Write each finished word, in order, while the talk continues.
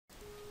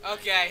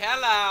Okay,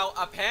 hello.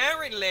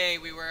 Apparently,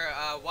 we were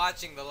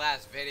watching the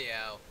last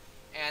video,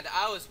 and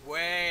I was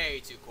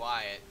way too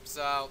quiet.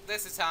 So,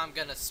 this is how I'm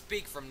gonna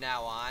speak from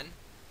now on.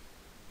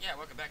 Yeah,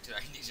 welcome back to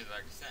Amnesia Hill.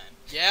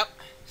 Yep.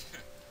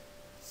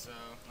 So,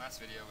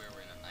 last video we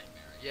were in a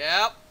nightmare.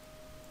 Yep.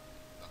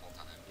 The whole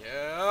time.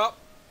 Yep.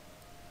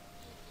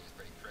 It was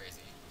pretty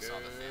crazy. We saw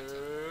the Phantom.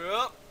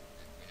 Yep.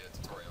 We did a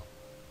tutorial.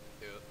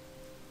 Yep.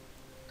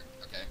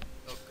 Okay.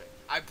 Okay.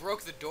 I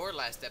broke the door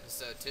last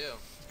episode, too.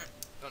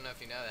 Don't know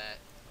if you know that.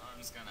 I'm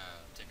just gonna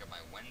take up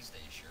my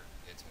Wednesday shirt.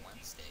 It's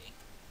Wednesday.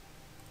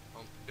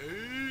 Hump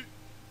day.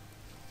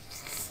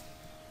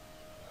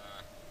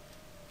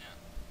 Yeah.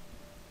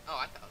 Oh,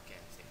 I thought, okay,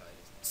 I see how it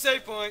is.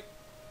 Save point!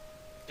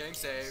 Game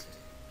saved.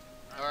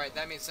 Alright,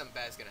 that means something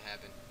bad's gonna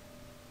happen.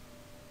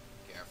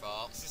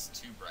 Careful. This is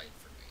too bright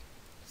for me.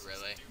 This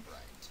Really? is too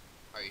bright.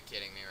 Are you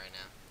kidding me right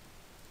now?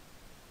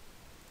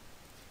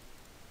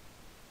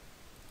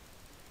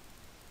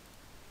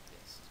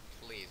 Yes.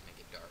 Please make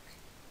it dark.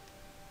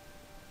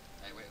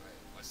 Hey, wait.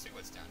 Let's see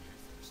what's down here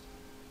first.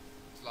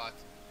 It's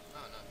locked.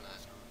 Oh, no, it's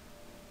not.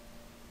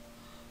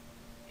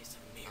 It's a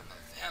mirror. I'm a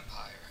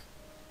vampire.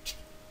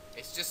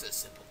 It's just a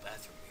simple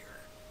bathroom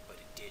mirror, but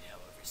it did,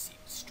 however,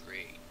 seem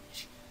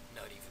strange.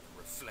 Not even a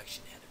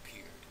reflection had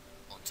appeared.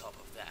 On top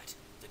of that,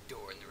 the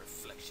door in the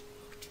reflection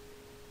looked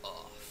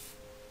off.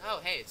 Oh,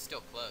 hey, it's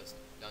still closed.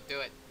 Don't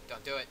do it.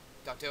 Don't do it.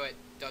 Don't do it.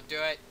 Don't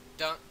do it.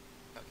 Don't.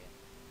 Okay.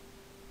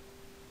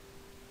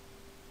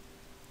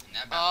 And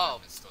that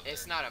bathroom Oh, is still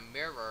it's there. not a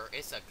mirror.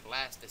 It's a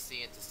glass to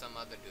see into some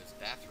other dude's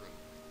bathroom.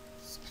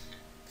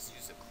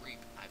 Excuse a creep.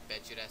 I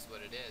bet you that's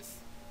what it is.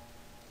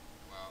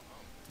 Well,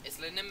 It's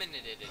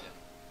eliminated him.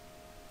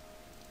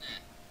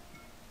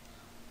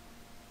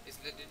 It's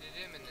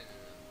eliminated him.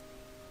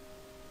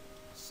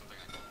 something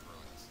I can throw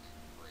this thing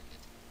and break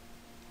it.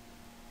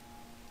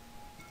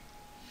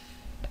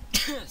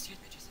 Excuse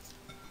me, Jesus.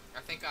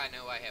 I think I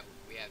know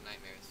we have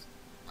nightmares.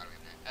 Why do we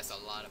have that? That's a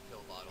lot of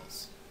pill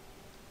bottles.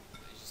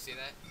 Did you see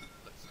that?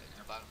 Look, at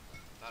the bottom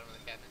of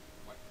the cabinet.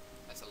 What?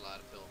 That's a lot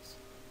of pills.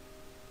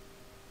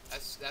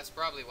 That's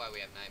probably why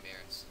we have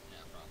nightmares.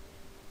 Yeah, probably.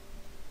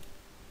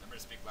 Remember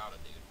to speak louder,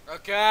 dude.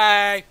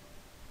 Okay.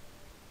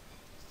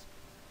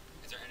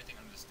 Is there anything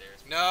under the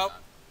stairs? Nope.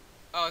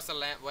 Oh, it's a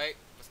lamp. Wait,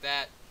 what's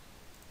that?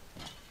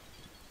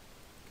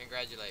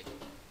 Congratulate.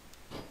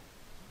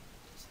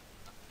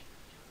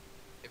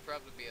 It'd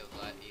probably be a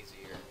lot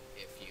easier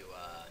if you,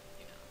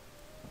 you know,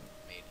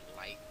 made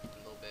light a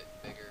little bit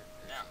bigger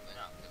or something.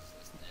 No,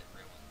 because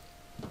everyone.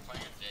 We're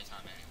playing in the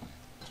daytime anyway.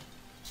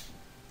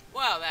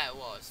 Well, that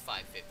was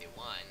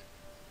 5:51.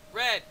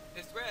 Red.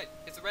 It's red.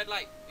 It's a red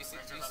light. You see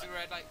the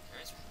red light?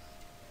 There is red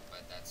light.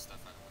 But that's stuff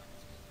I don't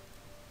understand.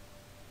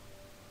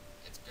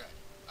 It's good.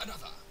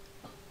 Another.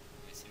 Have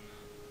you seen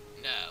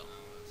that? No.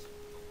 It's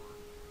Thor.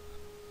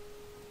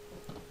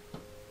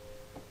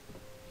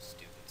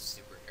 Stupid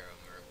superhero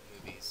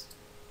movies.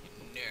 You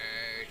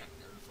nerd.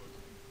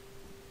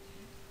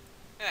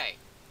 Hey.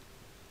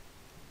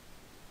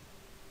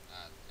 I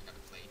got a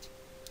plate.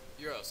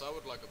 Yes, I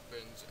would like a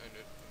binge and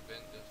it.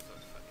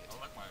 Fuck it. I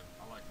like my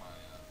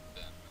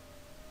Ben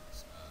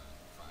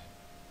fried.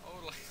 I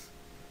would like.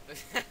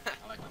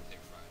 I like my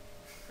pig fried.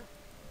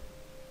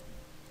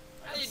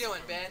 How you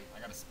doing, Ben? I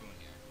got a spoon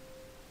here.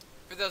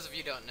 For those of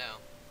you who don't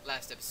know,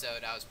 last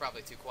episode I was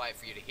probably too quiet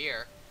for you to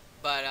hear,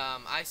 but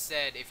I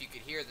said if you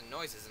could hear the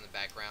noises in the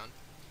background,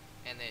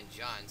 and then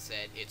John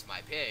said it's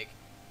my pig,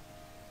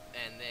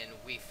 and then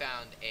we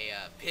found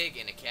a pig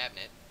in a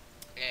cabinet,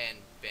 and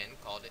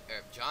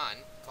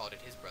John called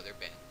it his brother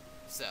Ben.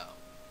 So,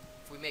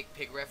 if we make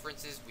pig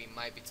references, we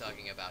might be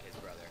talking about his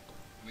brother.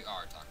 We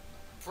are talking about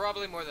it.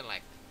 Probably more than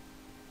likely.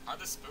 How'd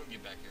the spoon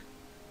get back here?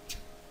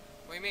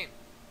 What do you mean?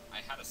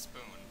 I had a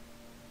spoon.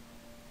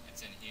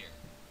 It's in here.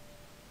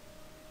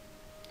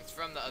 It's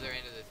from the other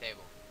end of the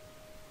table.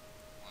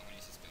 Well, I'm gonna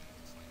use the spoon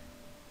this later.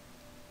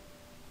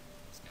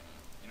 It's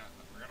gonna,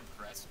 we're gonna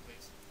press,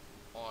 please.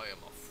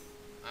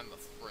 I'm a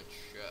French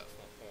chef.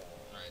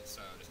 Alright,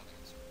 so there's nothing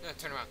else. No,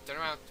 turn around, turn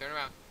around, turn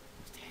around.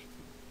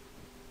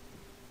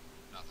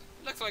 Nothing.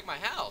 It looks like my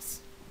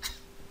house.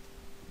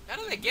 How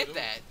do they get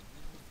that?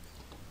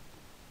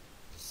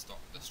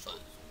 The straw.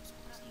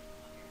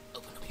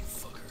 Open up, you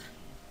fucker.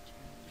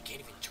 I can't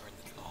even turn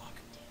the lock.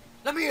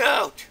 Let me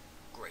out!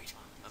 Great.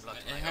 I'm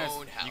locked in my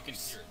own house. You can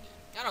hear it,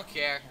 dude. I don't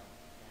care.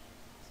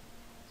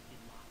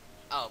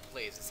 Oh,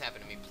 please. It's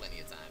happened to me plenty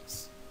of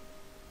times.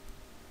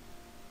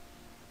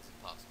 It's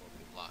impossible to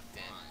be locked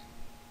in. Fine.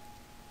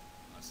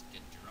 Let's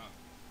get drunk.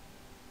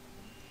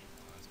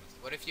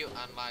 What if you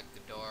unlock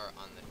the door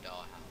on the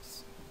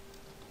dollhouse?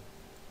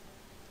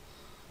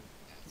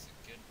 That's a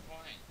good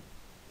point.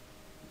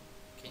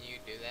 Can you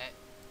do that?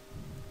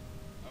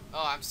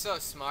 Oh, I'm so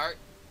smart.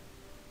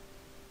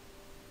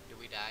 Do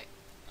we die?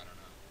 I don't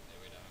know. Did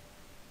we die?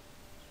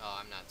 Oh,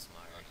 I'm not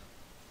smart. Oh, no.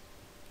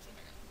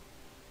 Something else.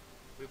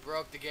 We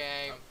broke the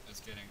game. Oh, it's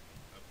getting.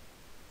 Oh.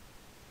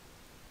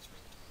 It's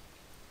really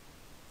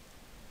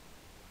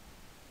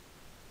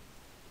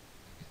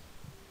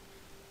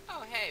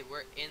dark. Oh, hey,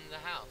 we're in the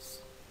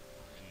house.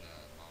 We're in the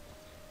marble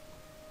thing.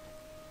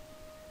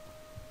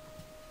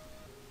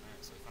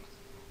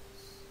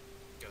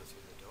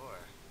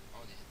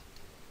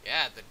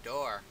 at the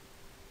door.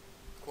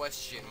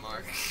 Question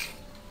mark.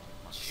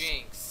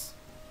 Jinx.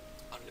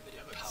 Unlimited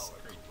power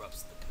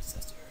corrupts the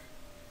possessor.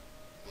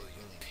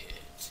 William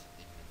Pitt.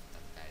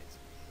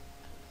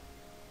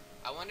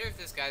 I wonder if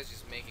this guy's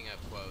just making up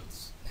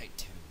quotes. Night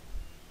 2.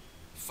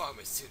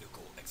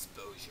 Pharmaceutical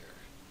exposure.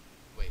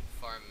 Wait,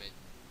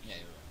 Yeah,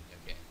 you're right.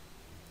 Okay.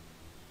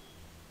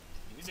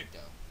 Music though.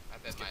 I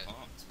bet Let's get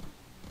pumped.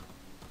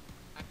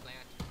 I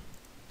plant.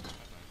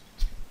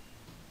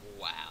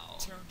 Wow.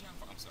 Turn down.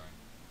 I'm sorry.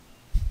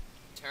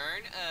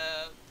 Turn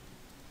up.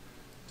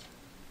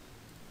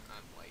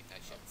 I'm white. I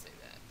shouldn't say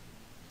that.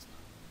 It's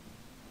not.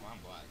 Well,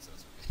 I'm black, so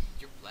it's okay.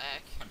 You're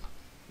black. I'm not.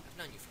 I've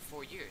known you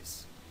for 4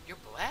 years. You're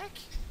black?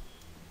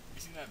 You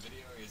seen that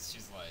video?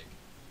 She's like,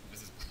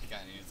 this is black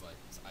guy, and he's like,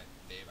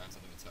 babe, I have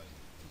something to tell you.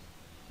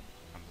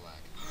 I'm black.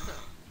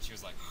 And she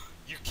was like,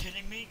 you're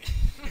kidding me?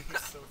 It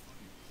was so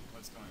funny.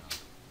 What's going on?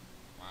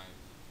 Why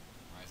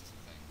is this a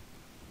thing?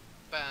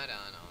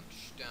 Ba-da-no.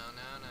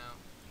 No.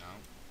 No.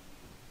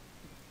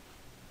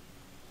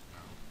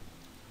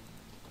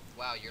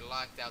 Wow, you're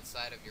locked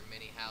outside of your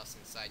mini house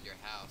inside your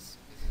house.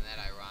 Isn't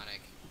that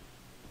ironic?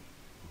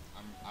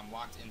 I'm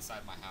locked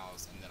inside my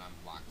house, and then I'm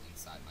locked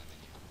inside my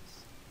mini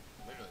house.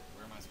 Literally,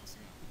 where am I supposed to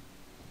go?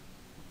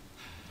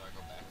 Do I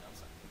go back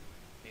outside?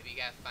 Maybe you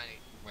gotta find it.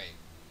 Wait,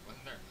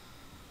 wasn't there?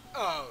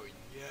 Oh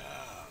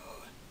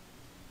no!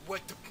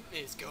 What the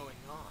is going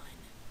on?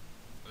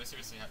 But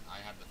seriously, I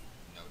had to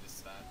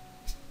notice that.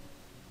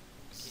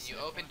 Can you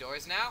open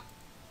doors now?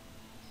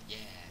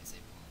 Yeah,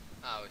 save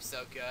one. Oh, we're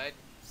so good.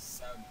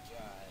 So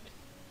good.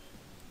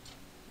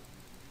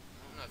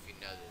 I don't know if you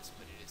know this,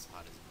 but it is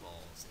hot as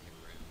balls in your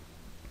room.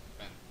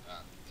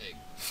 Pig.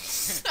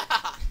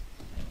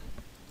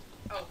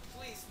 Oh,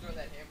 please throw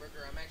that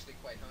hamburger. I'm actually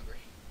quite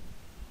hungry.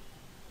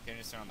 Can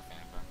you just turn on the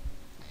fan, bro?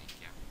 Thank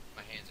you.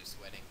 My hands are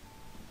sweating.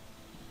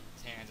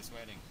 His hands are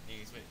sweating.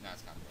 He's sweating. No,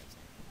 it's copyright.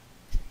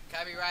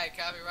 Sorry.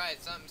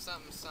 Copyright, something,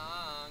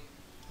 song.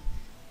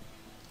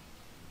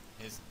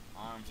 His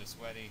arms are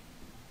sweaty.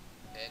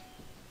 And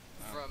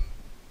Oh. from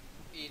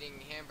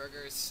eating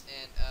hamburgers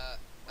and,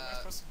 What am I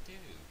supposed to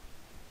do?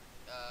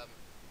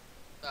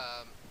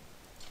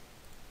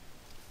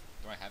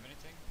 Do I have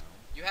anything? No.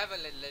 you have a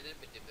little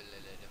bit of a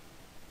little.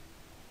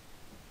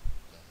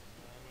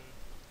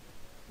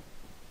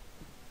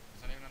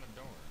 It's not even on the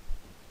door.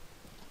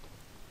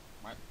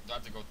 Do I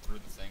have to go through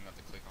the thing? Do I have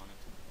to click on it?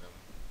 Really?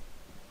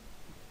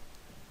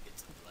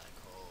 It's a black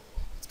hole.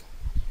 What's going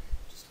on here?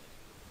 Just let it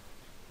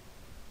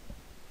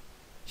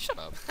Shut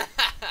up. go.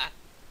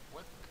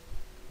 What?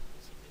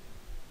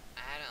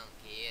 I don't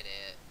get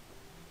it.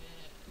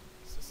 Yeah.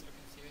 This is so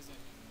confusing.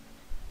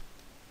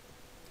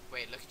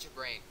 Wait, look at your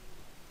brain.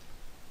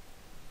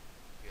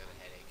 You have a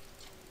headache.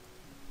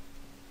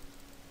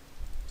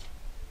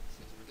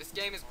 This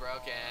game is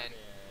broken.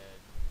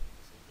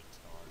 This is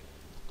retarded.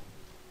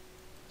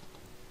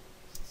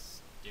 This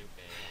is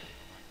stupid.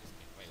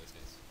 Wait, what's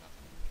this?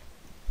 Nothing. Okay.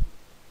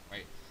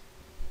 Wait.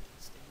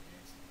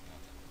 Stairs?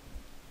 Nothing.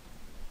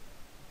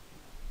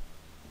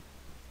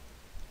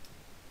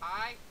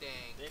 I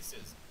think. This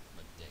is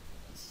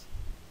ridiculous.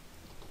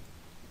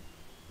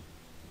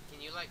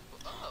 Can you like?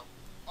 Oh.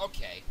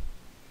 Okay.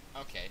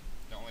 Okay.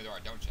 The only door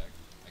I don't check.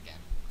 Again.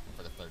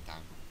 For the 3rd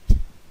time.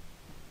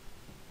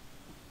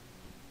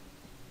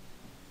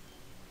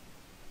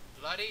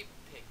 Bloody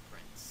pig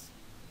prints.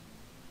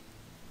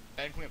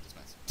 Ben, clean up this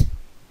mess.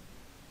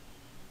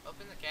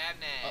 Open the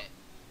cabinet.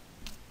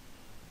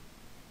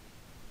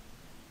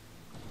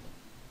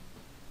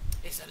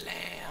 It's a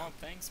lamb. Oh,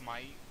 thanks,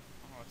 Mike.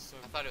 Oh, it's so.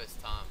 I thought it was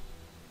Tom.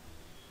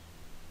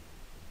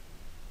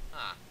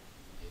 Huh.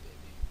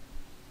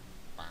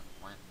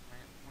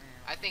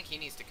 I think he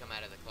needs to come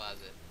out of the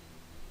closet.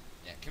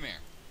 Yeah, come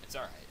here. It's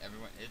alright.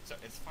 Everyone,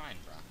 it's fine,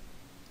 bro.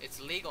 It's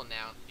legal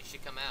now. You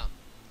should come out.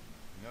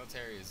 The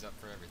military is up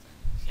for everything.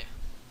 Yeah.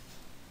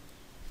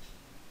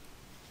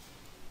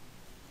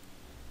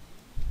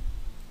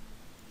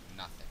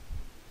 Nothing.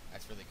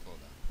 That's really cool,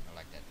 though. I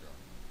like that drawer.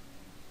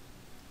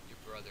 Your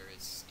brother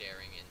is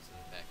staring into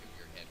the back of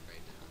your head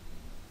right now.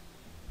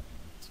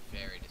 It's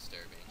very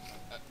disturbing.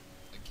 I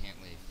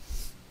can't leave.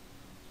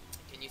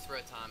 Can you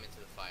throw Tom into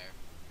the fire?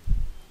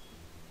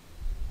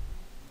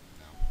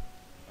 No.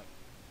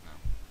 No.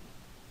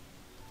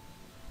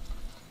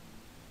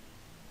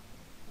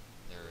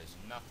 There is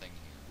nothing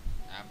here.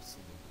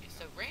 Absolutely It's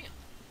nothing. a ramp.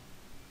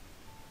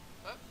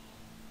 Oh.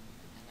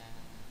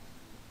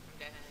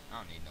 I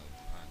don't need no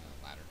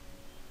ladder.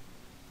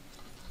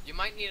 You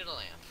might need a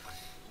lamp.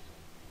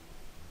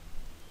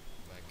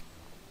 Like,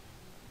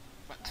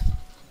 what?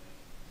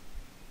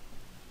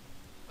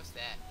 What's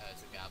that? Oh,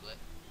 it's a goblet.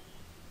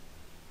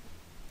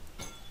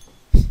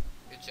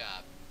 Good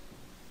job.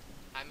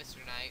 Hi,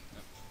 Mr. Knight.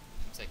 Nope.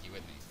 I'll take you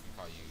with me. We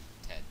call you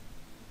Ted.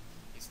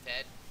 He's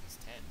Ted. He's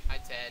Ted. Hi,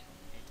 Ted.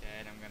 Hey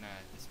Ted, I'm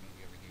gonna this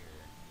movie over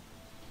here.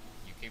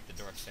 You keep the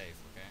door safe,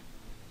 okay?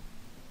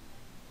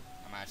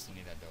 I might actually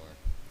need that door.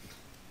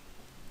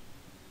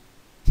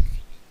 Can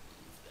you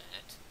move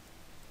that?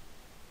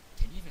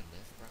 Can you even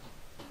live, bro?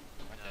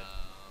 Like that?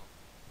 No.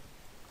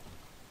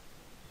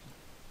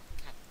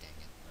 God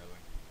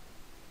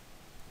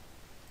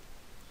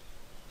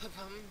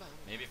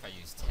Maybe if I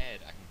use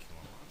Ted, I can kill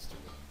a monster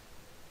with him.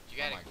 You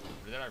gotta. Oh my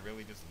god, did I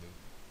really just loot?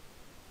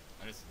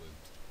 I just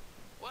looped.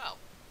 Well,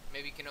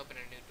 maybe you can open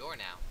a new door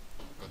now.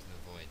 Go to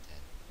the void, Ted.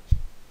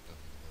 Go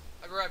to the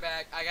void. I'll be right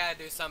back. I gotta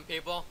do some,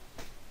 people.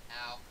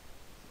 Ow.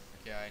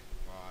 Okay,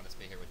 well, I'll just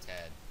be here with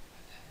Ted.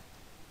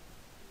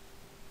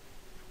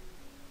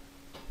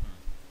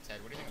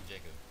 Ted, what do you think of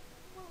Jacob?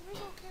 Well,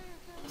 it's okay,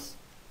 I guess.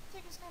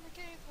 Jacob's kind of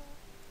gay, though.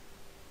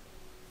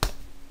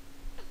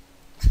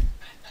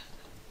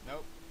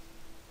 Nope.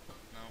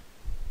 No.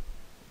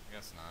 I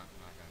guess not.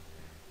 I'm not gonna do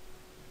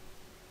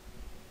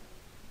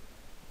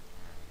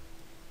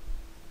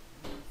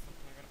it.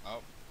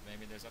 Oh,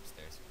 maybe there's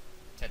upstairs.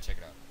 Ted, check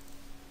it out.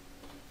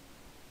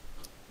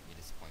 You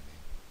disappoint me.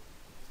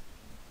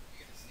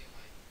 You're gonna steal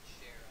my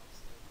share, I'll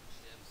steal my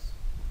chips.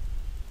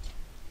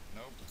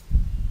 Nope.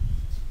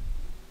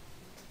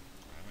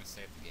 I'm gonna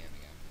save the game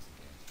again, just in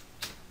case.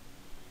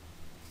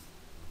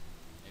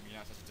 Maybe you're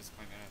not such a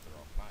disappointment after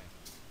all. Bye.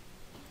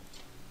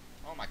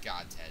 Oh my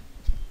god, Ted.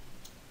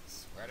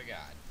 Swear to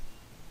God.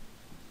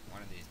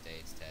 One of these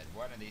days, Ted.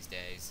 One of these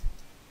days.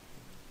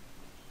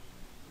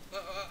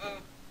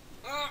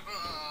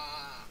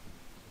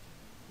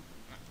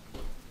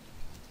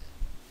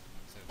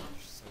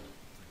 So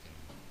freaking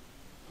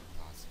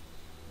impossible.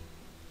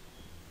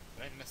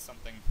 Did I miss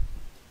something? I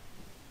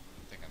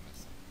think I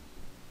missed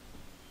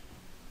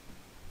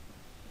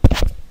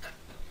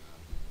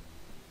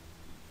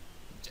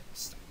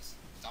something.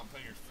 Stop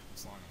putting your freaking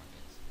song on my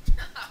face.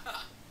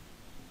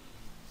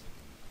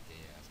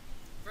 Gay ass.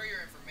 For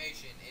your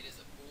information, it is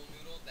a pool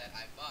noodle that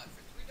I bought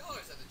for $3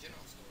 at the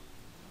general store.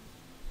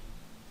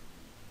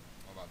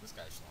 What about this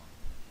guy, Shalom?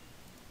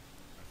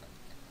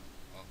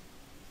 Oh.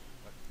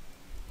 What?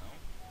 No?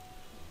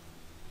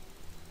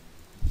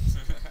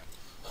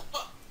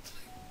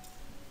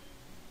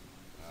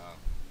 Oh.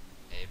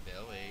 Hey,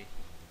 Billy.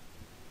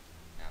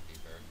 Happy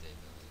birthday,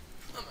 Billy.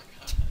 Oh my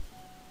god.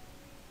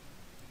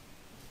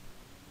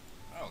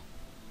 Oh.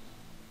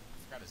 I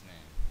forgot his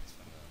name. He's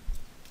from the...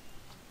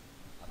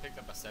 I picked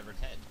up a severed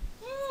head.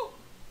 Woo!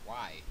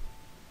 Why?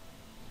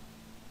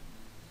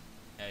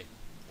 Hey,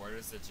 where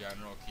does the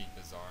general keep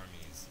his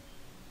armies?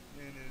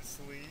 In his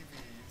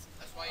sleeveys.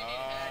 That's why you need a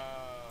head.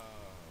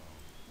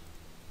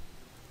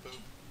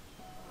 Boop.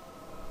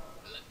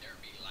 Let there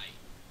be light.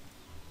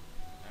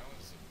 That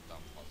was a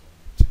dumb puzzle.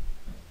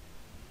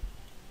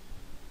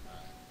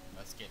 Alright,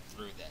 let's get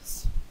through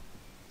this.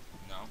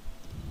 No?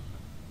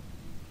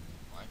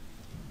 What?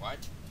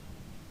 What?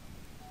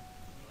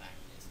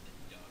 Blackness, the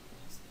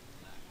darkness, the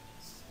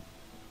blackness.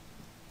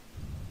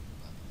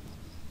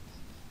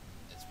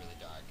 It's really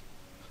dark.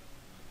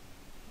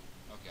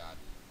 Oh god,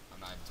 I'm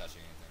not even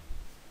touching anything.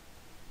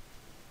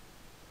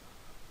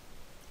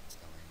 What's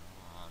going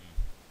on?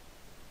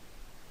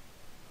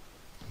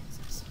 Guys,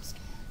 I'm so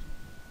scared.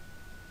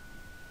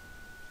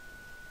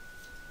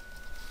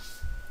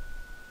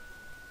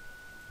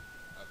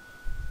 Oh.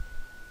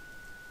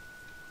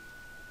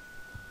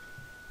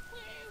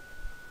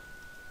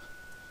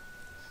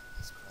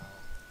 Let's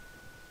crawl.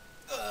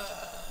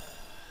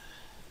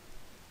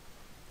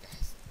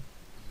 Guys,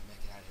 I'm gonna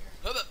make it out of here.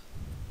 Hubba.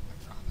 I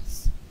promise.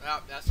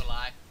 Oh, that's a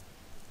lie.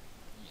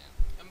 Yeah.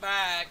 I'm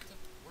back.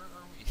 Where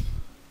are we?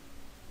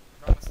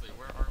 Honestly,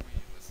 where are we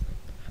listening?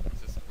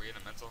 Are we in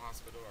a mental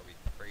hospital? Are we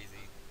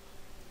crazy?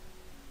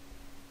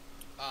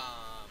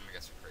 I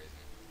guess we're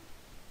crazy.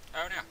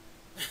 Oh no.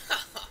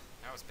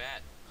 That was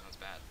bad. That was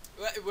bad.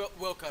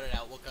 We'll cut it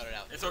out. We'll cut it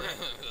out. It's okay.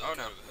 Oh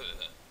no.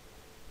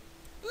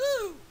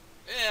 Woo!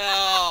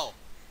 Ew!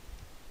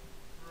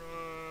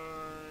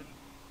 Run.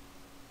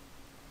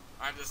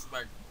 I'm just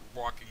like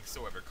walking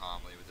so ever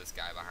calmly with this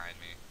guy behind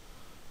me.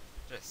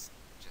 Just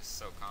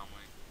so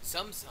calmly.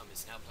 Sum is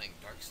now playing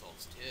Dark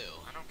Souls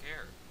too. I don't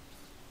care.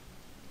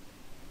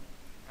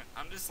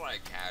 I'm just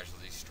like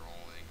casually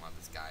strolling while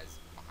this guy's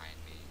behind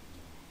me.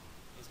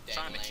 He's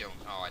Trying to dangling. kill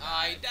me. Oh, I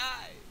I died.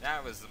 died.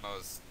 That was the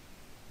most.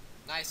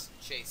 Nice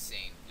chase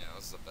scene. Yeah, that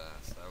was the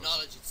best. That was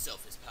Knowledge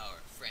itself is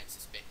power.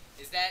 Francis Bacon.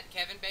 Is that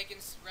Kevin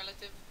Bacon's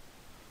relative?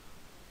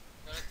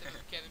 Relative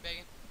of Kevin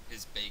Bacon?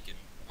 his bacon.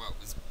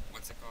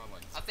 What's it called?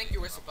 Like. I think you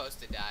were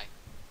supposed to die.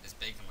 His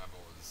bacon level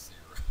was 0.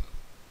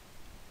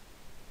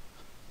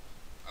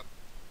 Up.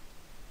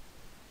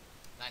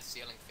 Nice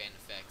ceiling fan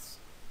effects.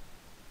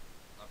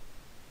 Up.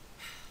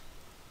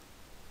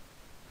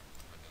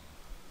 What am I doing?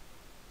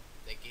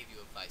 They gave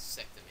you a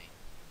vasectomy.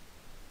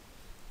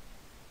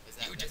 Is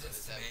that, You did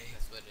this to me.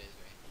 That's what it is,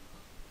 right?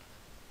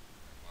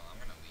 Well, I'm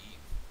gonna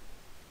leave.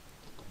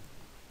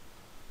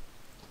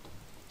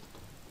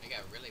 It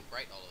got really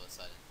bright all of a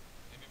sudden.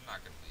 Maybe I'm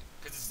not gonna leave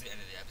because this is the end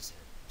of the episode.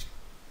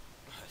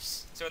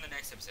 So in the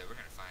next episode, we're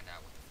gonna find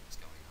out what the fuck is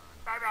going on.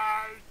 Bye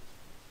bye.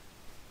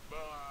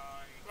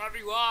 Bye. Love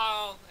you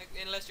all,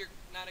 unless you're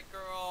not a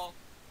girl.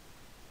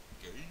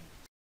 Okay.